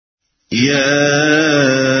يا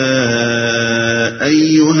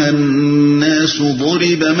أيها الناس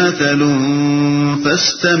ضرب مثل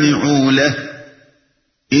فاستمعوا له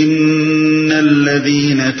إن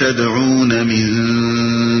الذين تدعون من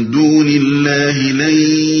دون الله لن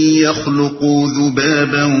يخلقوا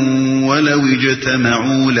ذبابا ولو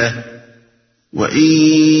اجتمعوا له وَإِن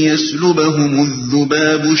يَسْلُبَهُمُ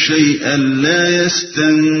الذُّبَابُ شَيْئًا لَا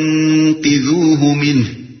يَسْتَنقِذُوهُ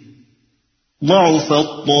مِنْهُ ضَعُفَ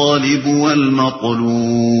الطَّالِبُ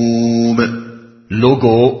وَالْمَطْلُوبُ۔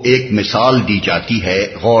 لوگو، ایک مثال دی جاتی ہے،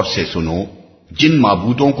 غور سے سنو۔ جن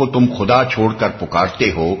معبودوں کو تم خدا چھوڑ کر پکارتے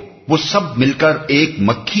ہو، وہ سب مل کر ایک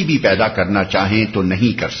مکھی بھی پیدا کرنا چاہیں تو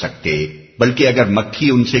نہیں کر سکتے، بلکہ اگر مکھی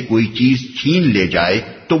ان سے کوئی چیز چھین لے جائے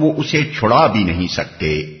تو وہ اسے چھڑا بھی نہیں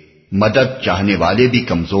سکتے۔ مدد چاہنے والے بھی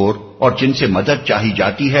کمزور اور جن سے مدد چاہی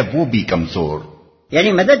جاتی ہے وہ بھی کمزور۔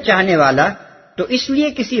 یعنی مدد چاہنے والا تو اس لیے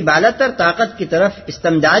کسی بالاتر طاقت کی طرف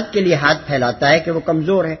استمداد کے لیے ہاتھ پھیلاتا ہے کہ وہ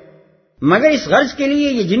کمزور ہے، مگر اس غرض کے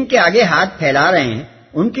لیے یہ جن کے آگے ہاتھ پھیلا رہے ہیں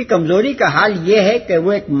ان کی کمزوری کا حال یہ ہے کہ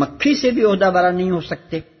وہ ایک مکھی سے بھی عہدہ برا نہیں ہو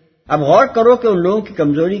سکتے۔ اب غور کرو کہ ان لوگوں کی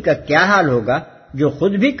کمزوری کا کیا حال ہوگا جو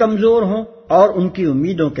خود بھی کمزور ہوں اور ان کی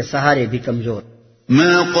امیدوں کے سہارے بھی کمزور۔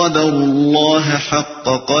 ما قدر اللہ حق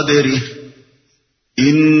قدره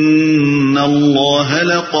ان اللہ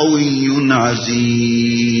لقوی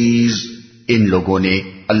عزیز۔ ان لوگوں نے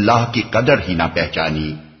اللہ کی قدر ہی نہ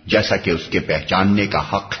پہچانی جیسا کہ اس کے پہچاننے کا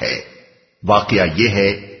حق ہے۔ واقعہ یہ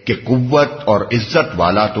ہے کہ قوت اور عزت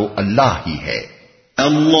والا تو اللہ ہی ہے۔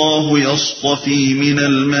 اللہ یصطفی من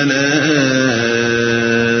الملائکۃ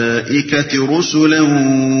رسلا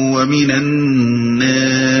ومن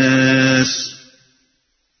الناس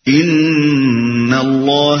ان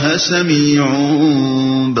اللہ سمیع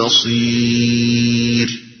بصیر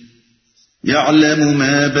یعلم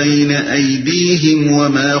ما بین ایدیہم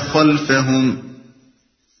وما خلفہم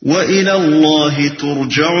وإلی اللہ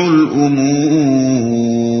ترجع الامور۔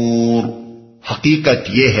 حقیقت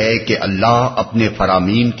یہ ہے کہ اللہ اپنے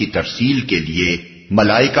فرامین کی ترسیل کے لیے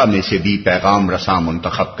ملائکہ میں سے بھی پیغام رساں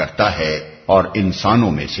منتخب کرتا ہے اور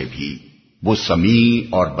انسانوں میں سے بھی۔ وہ سمیع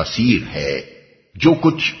اور بصیر ہے، جو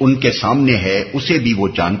کچھ ان کے سامنے ہے اسے بھی وہ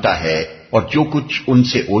جانتا ہے اور جو کچھ ان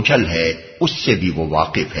سے اوجھل ہے اس سے بھی وہ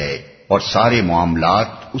واقف ہے، اور سارے معاملات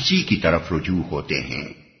اسی کی طرف رجوع ہوتے ہیں،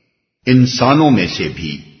 انسانوں میں سے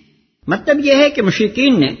بھی۔ مطلب یہ ہے کہ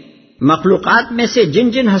مشرکین نے مخلوقات میں سے جن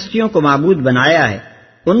جن ہستیوں کو معبود بنایا ہے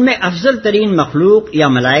ان میں افضل ترین مخلوق یا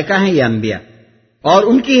ملائکہ ہیں یا انبیاء، اور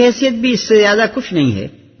ان کی حیثیت بھی اس سے زیادہ کچھ نہیں ہے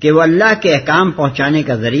کہ وہ اللہ کے احکام پہنچانے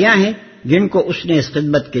کا ذریعہ ہیں جن کو اس نے اس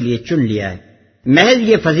خدمت کے لیے چن لیا ہے۔ محض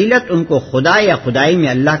یہ فضیلت ان کو خدا یا خدائی میں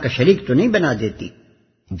اللہ کا شریک تو نہیں بنا دیتی۔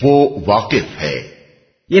 وہ واقف ہے۔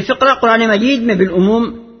 یہ فقرہ قرآن مجید میں بالعموم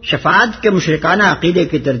شفاعت کے مشرکانہ عقیدے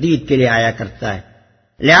کی تردید کے لیے آیا کرتا ہے،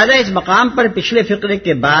 لہذا اس مقام پر پچھلے فقرے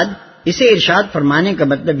کے بعد اسے ارشاد فرمانے کا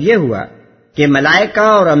مطلب یہ ہوا کہ ملائکہ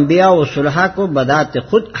اور انبیاء و صلحاء کو بذات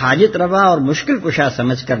خود حاجت روا اور مشکل کشا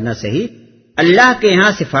سمجھ کر نہ صحیح، اللہ کے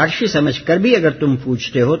یہاں سفارشی سمجھ کر بھی اگر تم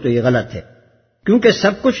پوچھتے ہو تو یہ غلط ہے، کیونکہ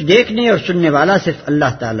سب کچھ دیکھنے اور سننے والا صرف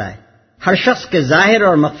اللہ تعالیٰ ہے۔ ہر شخص کے ظاہر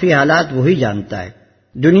اور مخفی حالات وہی جانتا ہے،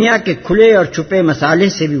 دنیا کے کھلے اور چھپے مصالح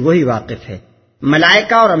سے بھی وہی واقف ہے۔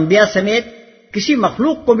 ملائکہ اور انبیاء سمیت کسی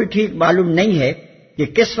مخلوق کو بھی ٹھیک معلوم نہیں ہے کہ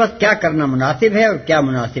کس وقت کیا کرنا مناسب ہے اور کیا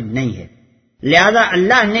مناسب نہیں ہے، لہذا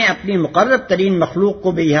اللہ نے اپنی مقرب ترین مخلوق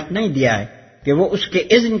کو بھی یہ حق نہیں دیا ہے کہ وہ اس کے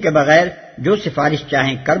اذن کے بغیر جو سفارش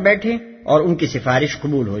چاہیں کر بیٹھیں اور ان کی سفارش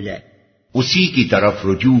قبول ہو جائے۔ اسی کی طرف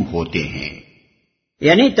رجوع ہوتے ہیں،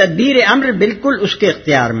 یعنی تدبیر امر بالکل اس کے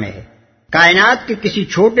اختیار میں ہے۔ کائنات کے کسی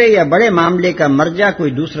چھوٹے یا بڑے معاملے کا مرجع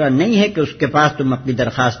کوئی دوسرا نہیں ہے کہ اس کے پاس تم اپنی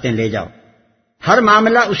درخواستیں لے جاؤ، ہر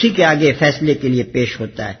معاملہ اسی کے آگے فیصلے کے لیے پیش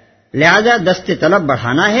ہوتا ہے، لہذا دست طلب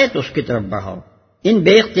بڑھانا ہے تو اس کی طرف بڑھاؤ۔ ان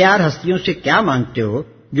بے اختیار ہستیوں سے کیا مانگتے ہو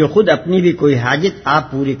جو خود اپنی بھی کوئی حاجت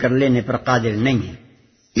آپ پوری کر لینے پر قادر نہیں ہیں؟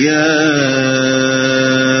 یا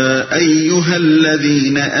ایھا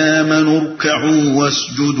الذین آمنوا ارکعوا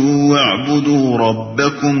واسجدوا واعبدوا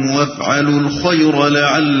ربکم وافعلوا الخیر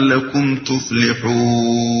لعلکم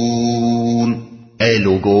تفلحون۔ اے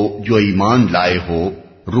لوگو جو ایمان لائے ہو،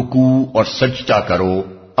 رکوع اور سجدہ کرو،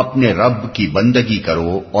 اپنے رب کی بندگی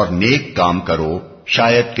کرو اور نیک کام کرو،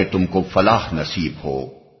 شاید کہ تم کو فلاح نصیب ہو۔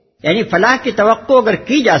 یعنی فلاح کی توقع اگر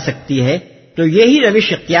کی جا سکتی ہے تو یہی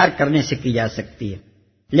روش اختیار کرنے سے کی جا سکتی ہے،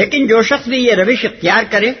 لیکن جو شخص بھی یہ روش اختیار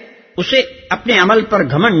کرے اسے اپنے عمل پر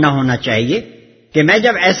گھمنڈ نہ ہونا چاہیے کہ میں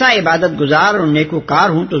جب ایسا عبادت گزار اور نیکوکار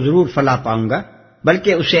ہوں تو ضرور فلاح پاؤں گا،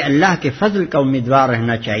 بلکہ اسے اللہ کے فضل کا امیدوار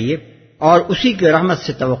رہنا چاہیے اور اسی کی رحمت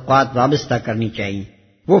سے توقعات وابستہ کرنی چاہیے۔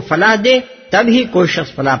 وہ فلاح دے تب ہی کوئی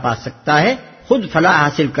شخص فلاح پا سکتا ہے، خود فلاح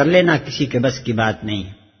حاصل کر لینا کسی کے بس کی بات نہیں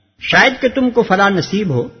ہے۔ شاید کہ تم کو فلاں نصیب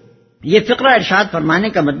ہو، یہ فقرہ ارشاد فرمانے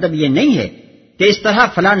کا مطلب یہ نہیں ہے کہ اس طرح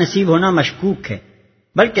فلاں نصیب ہونا مشکوک ہے،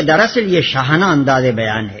 بلکہ دراصل یہ شاہانہ انداز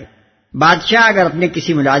بیان ہے۔ بادشاہ اگر اپنے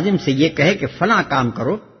کسی ملازم سے یہ کہے کہ فلاں کام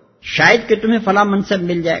کرو، شاید کہ تمہیں فلاں منصب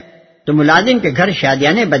مل جائے، تو ملازم کے گھر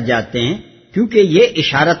شادیانے بچ جاتے ہیں، کیونکہ یہ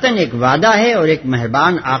اشارتاً ایک وعدہ ہے، اور ایک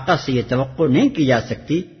مہربان آقا سے یہ توقع نہیں کی جا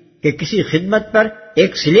سکتی کہ کسی خدمت پر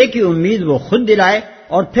ایک صلے کی امید وہ خود دلائے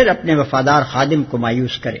اور پھر اپنے وفادار خادم کو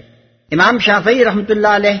مایوس کرے۔ امام شافعی رحمۃ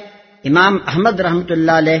اللہ علیہ، امام احمد رحمۃ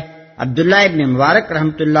اللہ علیہ، عبداللہ ابن مبارک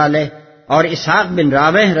رحمۃ اللہ علیہ اور اسحاق بن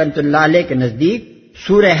راوح رحمۃ اللہ علیہ کے نزدیک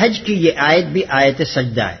سورہ حج کی یہ آیت بھی آیت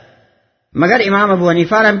سجدہ ہے، مگر امام ابو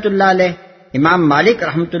حنیفہ رحمۃ اللہ علیہ، امام مالک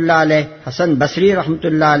رحمۃ اللہ علیہ، حسن بصری رحمۃ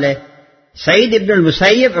اللہ علیہ، سعید ابن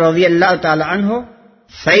المسیب رضی اللہ تعالی عنہ،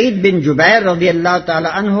 سعید بن جبیر رضی اللہ تعالی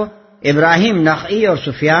عنہ، ابراہیم نخعی اور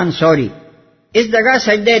سفیان ثوری اس جگہ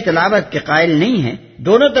سجدہ تلاوت کے قائل نہیں ہیں۔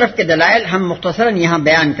 دونوں طرف کے دلائل ہم مختصراً یہاں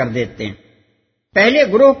بیان کر دیتے ہیں۔ پہلے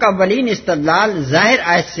گروہ کا اولین استدلال ظاہر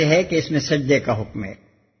آیت سے ہے کہ اس میں سجدے کا حکم ہے۔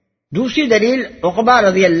 دوسری دلیل عقبہ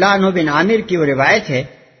رضی اللہ عنہ بن عامر کی وہ روایت ہے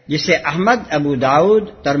جسے احمد، ابو داؤد،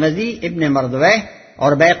 ترمذی، ابن مردویہ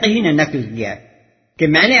اور بیقی نے نقل کیا کہ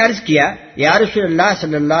میں نے عرض کیا یا رسول اللہ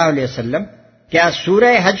صلی اللہ علیہ وسلم، کیا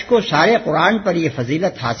سورہ حج کو سارے قرآن پر یہ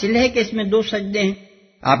فضیلت حاصل ہے کہ اس میں 2 سجدے ہیں؟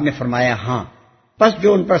 آپ نے فرمایا ہاں، پس جو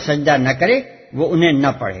ان پر سجدہ نہ کرے وہ انہیں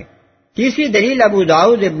نہ پڑھے۔ تیسری دلیل ابو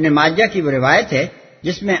داؤد ابن ماجہ کی وہ روایت ہے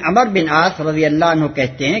جس میں عمر بن عاص رضی اللہ عنہ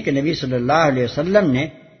کہتے ہیں کہ نبی صلی اللہ علیہ وسلم نے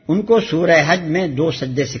ان کو سورہ حج میں 2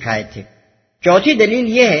 سجدے سکھائے تھے۔ چوتھی دلیل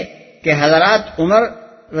یہ ہے کہ حضرات عمر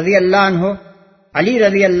رضی اللہ عنہ، علی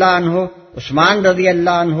رضی اللہ عنہ، عثمان رضی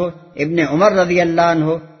اللہ عنہ، ابن عمر رضی اللہ عنہ،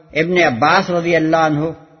 ابن عباس رضی اللہ عنہ،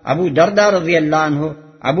 ابو دردہ رضی اللہ عنہ،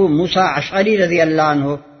 ابو موسیٰ اشعری رضی اللہ عنہ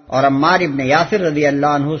اور عمار ابن یاسر رضی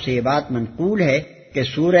اللہ عنہ سے یہ بات منقول ہے کہ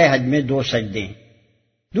سورہ حج میں 2 سجدے ہیں۔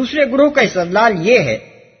 دوسرے گروہ کا استدلال یہ ہے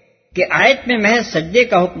کہ آیت میں محض سجدے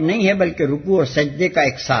کا حکم نہیں ہے بلکہ رکوع اور سجدے کا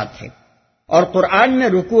ایک ساتھ ہے، اور قرآن میں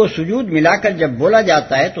رکوع و سجود ملا کر جب بولا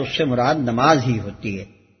جاتا ہے تو اس سے مراد نماز ہی ہوتی ہے،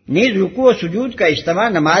 نیز رکوع و سجود کا اجتماع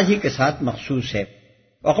نماز ہی کے ساتھ مخصوص ہے۔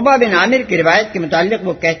 عقبہ بن عامر کی روایت کے متعلق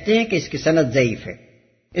وہ کہتے ہیں کہ اس کی سند ضعیف ہے،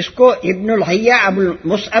 اس کو ابن الحیہ ابو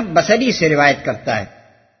المصعب بصری سے روایت کرتا ہے،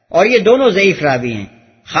 اور یہ دونوں ضعیف راوی ہیں۔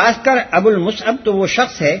 خاص کر ابو المصعب تو وہ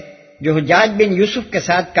شخص ہے جو حجاج بن یوسف کے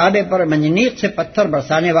ساتھ کعبے پر منجنیق سے پتھر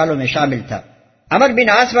برسانے والوں میں شامل تھا۔ عمر بن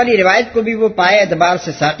عاص والی روایت کو بھی وہ پائے اعتبار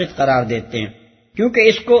سے ساقط قرار دیتے ہیں، کیونکہ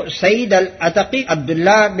اس کو سعید العتقی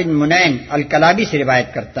عبداللہ بن منین الکلابی سے روایت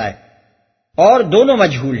کرتا ہے، اور دونوں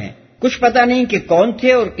مجہول ہیں، کچھ پتہ نہیں کہ کون تھے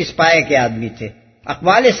اور کس پائے کے آدمی تھے۔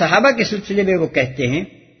 اقوال صحابہ کے سلسلے میں وہ کہتے ہیں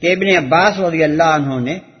کہ ابن عباس رضی اللہ عنہ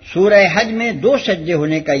نے سورہ حج میں 2 سجدے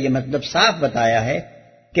ہونے کا یہ مطلب صاف بتایا ہے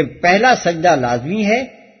کہ پہلا سجدہ لازمی ہے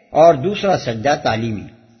اور دوسرا سجدہ تعلیمی۔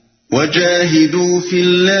 وَجَاهِدُوا فِي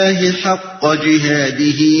اللَّهِ حَقَّ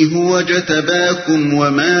جِهَادِهِ هُوَ اجْتَبَاكُمْ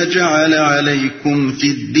وَمَا جَعَلَ عَلَيْكُمْ فِي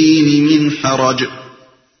الدِّينِ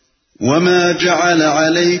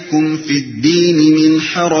مِنْ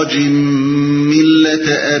حَرَجٍ مِلَّةَ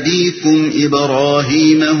أَبِيكُمْ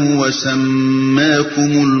إِبْرَاهِيمَ هُوَ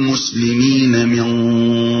سَمَّاكُمُ الْمُسْلِمِينَ مِنْ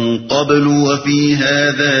قَبْلُ وَفِي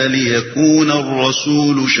هَذَا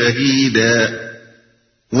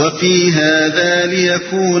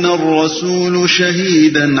لِيَكُونَ الرَّسُولُ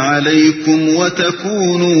شَهِيدًا عَلَيْكُمْ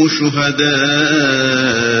وَتَكُونُوا شُهَدَاءَ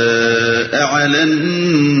عَلَى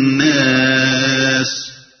النَّاسِ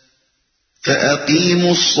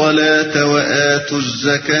فَأَقِيمُوا الصَّلَاةَ وَآتُوا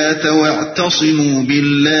الزَّكَاةَ وَاعْتَصِمُوا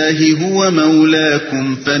بِاللَّهِ هُوَ مَوْلَاكُمْ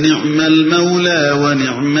فَنِعْمَ الْمَوْلَى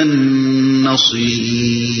وَنِعْمَ النَّصِيرُ۔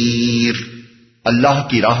 اللہ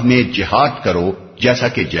کی راہ میں جہاد کرو جیسا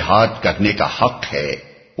کہ جہاد کرنے کا حق ہے،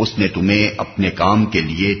 اس نے تمہیں اپنے کام کے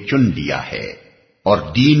لیے چن لیا ہے، اور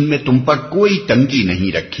دین میں تم پر کوئی تنگی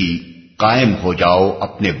نہیں رکھی، قائم ہو جاؤ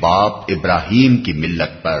اپنے باپ ابراہیم کی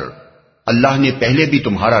ملت پر۔ اللہ نے پہلے بھی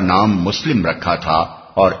تمہارا نام مسلم رکھا تھا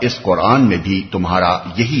اور اس قرآن میں بھی تمہارا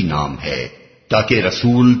یہی نام ہے، تاکہ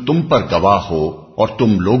رسول تم پر گواہ ہو اور تم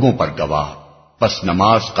لوگوں پر گواہ۔ پس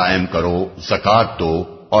نماز قائم کرو، زکوٰۃ دو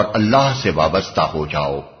اور اللہ سے وابستہ ہو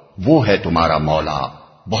جاؤ، وہ ہے تمہارا مولا،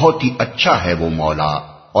 بہت ہی اچھا ہے وہ مولا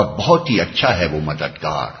اور بہت ہی اچھا ہے وہ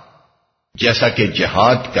مددگار۔ جیسا کہ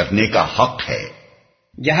جہاد کرنے کا حق ہے۔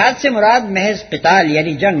 جہاد سے مراد محض قتال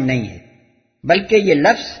یعنی جنگ نہیں ہے، بلکہ یہ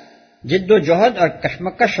لفظ جد و جہد اور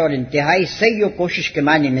کشمکش اور انتہائی سعی و کوشش کے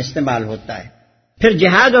معنی میں استعمال ہوتا ہے۔ پھر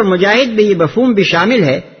جہاد اور مجاہد میں یہ مفہوم بھی شامل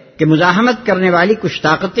ہے کہ مزاحمت کرنے والی کچھ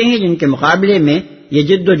طاقتیں ہیں جن کے مقابلے میں یہ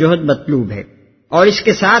جد و جہد مطلوب ہے، اور اس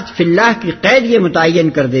کے ساتھ فی اللہ کی قید یہ متعین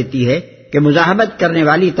کر دیتی ہے کہ مزاحمت کرنے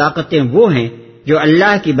والی طاقتیں وہ ہیں جو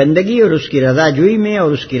اللہ کی بندگی اور اس کی رضا جوئی میں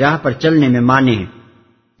اور اس کی راہ پر چلنے میں مانے ہیں۔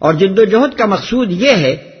 اور جد و جہد کا مقصود یہ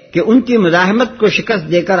ہے کہ ان کی مزاحمت کو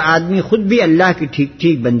شکست دے کر آدمی خود بھی اللہ کی ٹھیک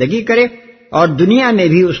ٹھیک بندگی کرے اور دنیا میں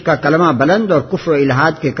بھی اس کا کلمہ بلند اور کفر و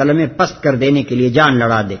الحاد کے کلمے پست کر دینے کے لیے جان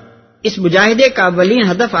لڑا دے۔ اس مجاہدے کا اولین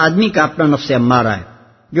ہدف آدمی کا اپنا نفس امارہ ہے،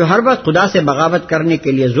 جو ہر وقت خدا سے بغاوت کرنے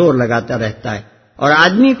کے لیے زور لگاتا رہتا ہے اور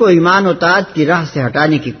آدمی کو ایمان و طاعت کی راہ سے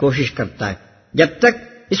ہٹانے کی کوشش کرتا ہے۔ جب تک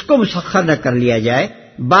اس کو مسخر نہ کر لیا جائے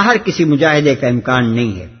باہر کسی مجاہدے کا امکان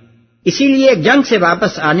نہیں ہے۔ اسی لیے جنگ سے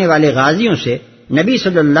واپس آنے والے غازیوں سے نبی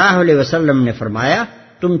صلی اللہ علیہ وسلم نے فرمایا،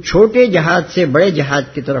 تم چھوٹے جہاد سے بڑے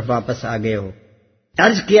جہاد کی طرف واپس آ گئے ہو۔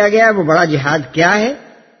 عرض کیا گیا وہ بڑا جہاد کیا ہے؟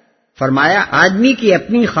 فرمایا آدمی کی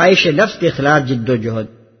اپنی خواہش نفس کے خلاف جد و جہد۔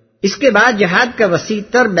 اس کے بعد جہاد کا وسیع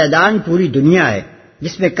تر میدان پوری دنیا ہے،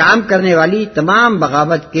 جس میں کام کرنے والی تمام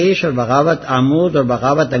بغاوت کیش اور بغاوت آموز اور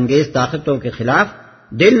بغاوت انگیز طاقتوں کے خلاف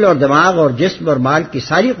دل اور دماغ اور جسم اور مال کی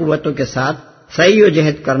ساری قوتوں کے ساتھ سعی و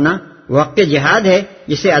جہد کرنا وقت جہاد ہے،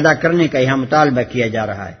 جسے ادا کرنے کا یہاں مطالبہ کیا جا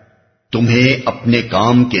رہا ہے۔ تمہیں اپنے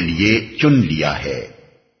کام کے لیے چن لیا ہے،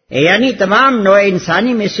 یعنی تمام نوع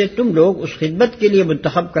انسانی میں سے تم لوگ اس خدمت کے لیے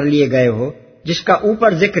منتخب کر لیے گئے ہو جس کا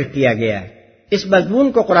اوپر ذکر کیا گیا ہے۔ اس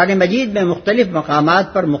مضمون کو قرآن مجید میں مختلف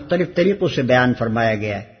مقامات پر مختلف طریقوں سے بیان فرمایا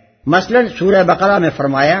گیا ہے۔ مثلا سورہ بقرہ میں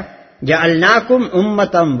فرمایا جعلناکم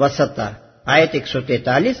امتا وسطا، آیت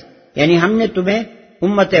 143، یعنی ہم نے تمہیں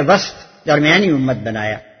امت وسط، درمیانی امت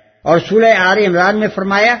بنایا۔ اور سورہ آل عمران میں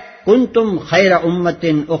فرمایا کنتم خیر امت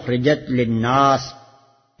اخرجت للناس،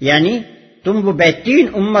 یعنی تم وہ بہترین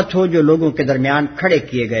امت ہو جو لوگوں کے درمیان کھڑے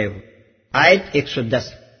کیے گئے ہو، آیت 110۔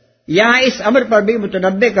 یہاں اس امر پر بھی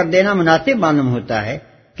متنبہ کر دینا مناسب معلوم ہوتا ہے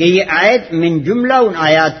کہ یہ آیت من جملہ ان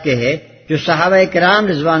آیات کے ہے جو صحابہ کرام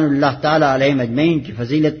رضوان اللہ تعالی علیہم اجمعین کی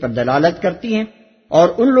فضیلت پر دلالت کرتی ہیں اور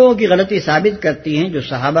ان لوگوں کی غلطی ثابت کرتی ہیں جو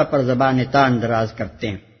صحابہ پر زبان تان دراز کرتے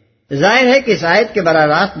ہیں۔ ظاہر ہے کہ اس آیت کے براہ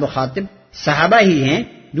راست مخاطب صحابہ ہی ہیں،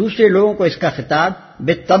 دوسرے لوگوں کو اس کا خطاب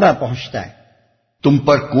بالطبع پہنچتا ہے۔ تم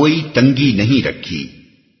پر کوئی تنگی نہیں رکھی،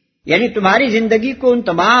 یعنی تمہاری زندگی کو ان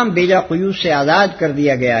تمام بیجا قیود سے آزاد کر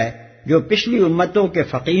دیا گیا ہے جو پچھلی امتوں کے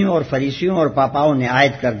فقیہوں اور فریسیوں اور پاپاؤں نے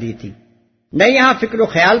عائد کر دی تھی۔ نہ یہاں فکر و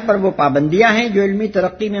خیال پر وہ پابندیاں ہیں جو علمی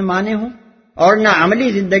ترقی میں مانے ہوں، اور نہ عملی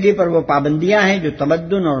زندگی پر وہ پابندیاں ہیں جو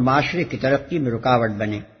تمدن اور معاشرے کی ترقی میں رکاوٹ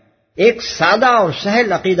بنے۔ ایک سادہ اور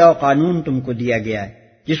سہل عقیدہ و قانون تم کو دیا گیا ہے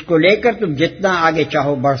جس کو لے کر تم جتنا آگے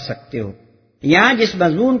چاہو بڑھ سکتے ہو۔ یہاں جس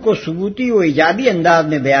مضمون کو ثبوتی و ایجابی انداز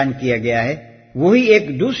میں بیان کیا گیا ہے وہی ایک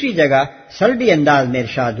دوسری جگہ سلبی انداز میں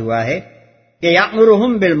ارشاد ہوا ہے کہ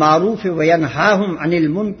یأمرہم بالمعروف وینہاہم عن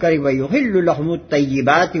المنکر ویحل لہم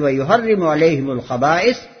الطیبات ویحرم علیہم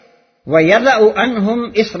الخبائث ویضع عنہم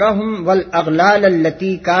اصرہم والاغلال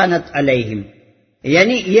التی کانت علیہم،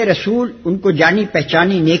 یعنی یہ رسول ان کو جانی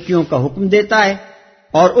پہچانی نیکیوں کا حکم دیتا ہے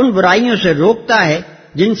اور ان برائیوں سے روکتا ہے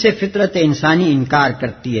جن سے فطرت انسانی انکار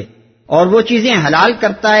کرتی ہے، اور وہ چیزیں حلال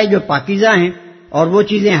کرتا ہے جو پاکیزہ ہیں اور وہ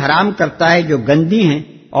چیزیں حرام کرتا ہے جو گندی ہیں،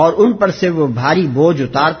 اور ان پر سے وہ بھاری بوجھ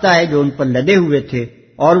اتارتا ہے جو ان پر لدے ہوئے تھے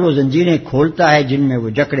اور وہ زنجیریں کھولتا ہے جن میں وہ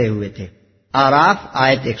جکڑے ہوئے تھے۔ آراف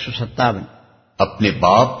آیت 157۔ اپنے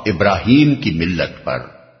باپ ابراہیم کی ملت پر۔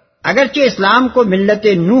 اگرچہ اسلام کو ملت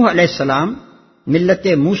نوح علیہ السلام، ملت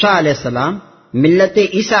موسیٰ علیہ السلام، ملت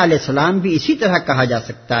عیسیٰ علیہ السلام بھی اسی طرح کہا جا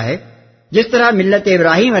سکتا ہے جس طرح ملت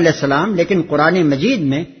ابراہیم علیہ السلام، لیکن قرآن مجید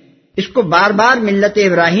میں اس کو بار بار ملت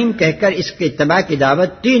ابراہیم کہہ کر اس کے اتباع کی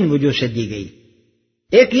دعوت تین وجوہ سے دی گئی۔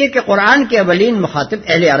 ایک یہ کہ قرآن کے اولین مخاطب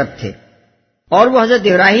اہل عرب تھے اور وہ حضرت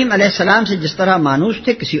ابراہیم علیہ السلام سے جس طرح مانوس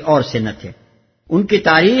تھے کسی اور سے نہ تھے۔ ان کی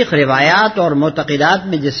تاریخ، روایات اور معتقدات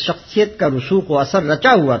میں جس شخصیت کا رسوخ و اثر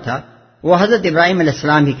رچا ہوا تھا وہ حضرت ابراہیم علیہ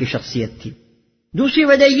السلام ہی کی شخصیت تھی۔ دوسری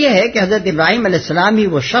وجہ یہ ہے کہ حضرت ابراہیم علیہ السلام ہی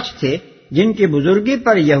وہ شخص تھے جن کی بزرگی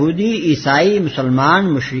پر یہودی، عیسائی،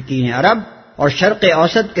 مسلمان، مشرکین عرب اور شرق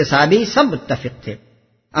اوسط کے سابی سب متفق تھے۔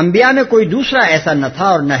 انبیاء میں کوئی دوسرا ایسا نہ تھا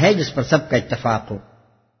اور نہ ہے جس پر سب کا اتفاق ہو۔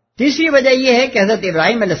 تیسری وجہ یہ ہے کہ حضرت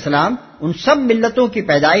ابراہیم علیہ السلام ان سب ملتوں کی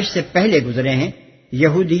پیدائش سے پہلے گزرے ہیں۔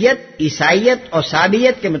 یہودیت، عیسائیت اور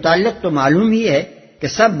سابیت کے متعلق تو معلوم ہی ہے کہ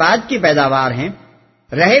سب بعد کی پیداوار ہیں۔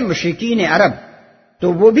 رہے مشرکین عرب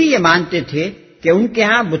تو وہ بھی یہ مانتے تھے کہ ان کے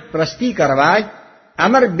ہاں بت پرستی کا رواج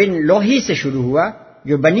عمر بن لوہی سے شروع ہوا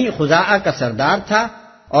جو بنی خزاعہ کا سردار تھا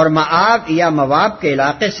اور معاب یا مواب کے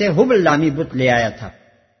علاقے سے حبل نامی بت لے آیا تھا۔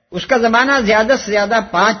 اس کا زمانہ زیادہ سے زیادہ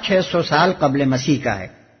 500-600 سال قبل مسیح کا ہے،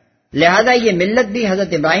 لہذا یہ ملت بھی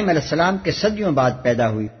حضرت ابراہیم علیہ السلام کے صدیوں بعد پیدا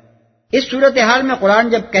ہوئی۔ اس صورتحال میں قرآن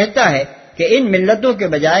جب کہتا ہے کہ ان ملتوں کے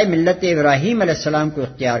بجائے ملت ابراہیم علیہ السلام کو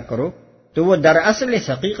اختیار کرو تو وہ دراصل اس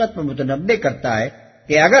حقیقت پر متنبہ کرتا ہے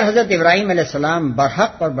کہ اگر حضرت ابراہیم علیہ السلام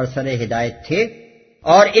برحق اور برسر ہدایت تھے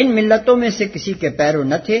اور ان ملتوں میں سے کسی کے پیرو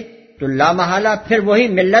نہ تھے تو لامحالہ پھر وہی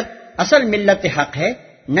ملت اصل ملت حق ہے،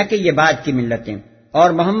 نہ کہ یہ بعد کی ملتیں، اور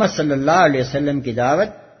محمد صلی اللہ علیہ وسلم کی دعوت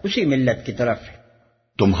اسی ملت کی طرف ہے۔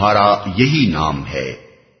 تمہارا یہی نام ہے۔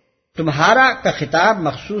 تمہارا کا خطاب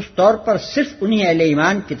مخصوص طور پر صرف انہی اہل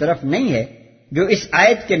ایمان کی طرف نہیں ہے جو اس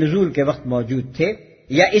آیت کے نزول کے وقت موجود تھے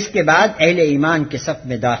یا اس کے بعد اہل ایمان کے صف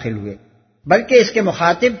میں داخل ہوئے، بلکہ اس کے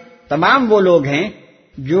مخاطب تمام وہ لوگ ہیں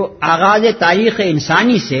جو آغاز تاریخ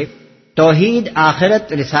انسانی سے توحید،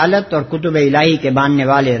 آخرت، رسالت اور کتب الہی کے ماننے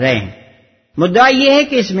والے رہے ہیں۔ مدعا یہ ہے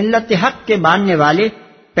کہ اس ملت حق کے ماننے والے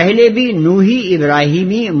پہلے بھی نوحی،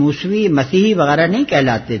 ابراہیمی، موسوی، مسیحی وغیرہ نہیں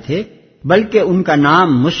کہلاتے تھے، بلکہ ان کا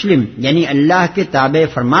نام مسلم یعنی اللہ کے تابع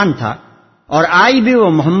فرمان تھا، اور آج بھی وہ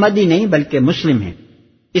محمدی نہیں بلکہ مسلم ہیں۔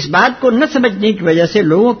 اس بات کو نہ سمجھنے کی وجہ سے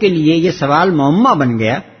لوگوں کے لیے یہ سوال معمہ بن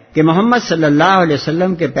گیا کہ محمد صلی اللہ علیہ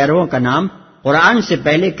وسلم کے پیرووں کا نام قرآن سے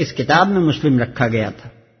پہلے کس کتاب میں مسلم رکھا گیا تھا؟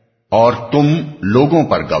 اور تم لوگوں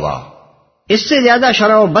پر گواہ۔ اس سے زیادہ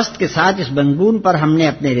شرح و بسط کے ساتھ اس مضمون پر ہم نے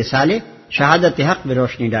اپنے رسالے شہادت حق میں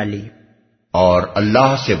روشنی ڈالی۔ اور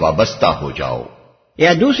اللہ سے وابستہ ہو جاؤ،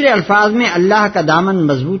 یا دوسرے الفاظ میں اللہ کا دامن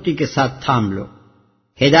مضبوطی کے ساتھ تھام لو۔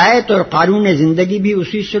 ہدایت اور قانون زندگی بھی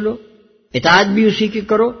اسی سے لو، اطاعت بھی اسی کی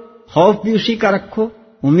کرو، خوف بھی اسی کا رکھو،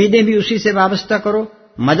 امیدیں بھی اسی سے وابستہ کرو،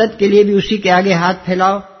 مدد کے لیے بھی اسی کے آگے ہاتھ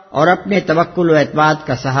پھیلاؤ، اور اپنے توکل و اعتماد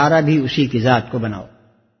کا سہارا بھی اسی کی ذات کو بناؤ۔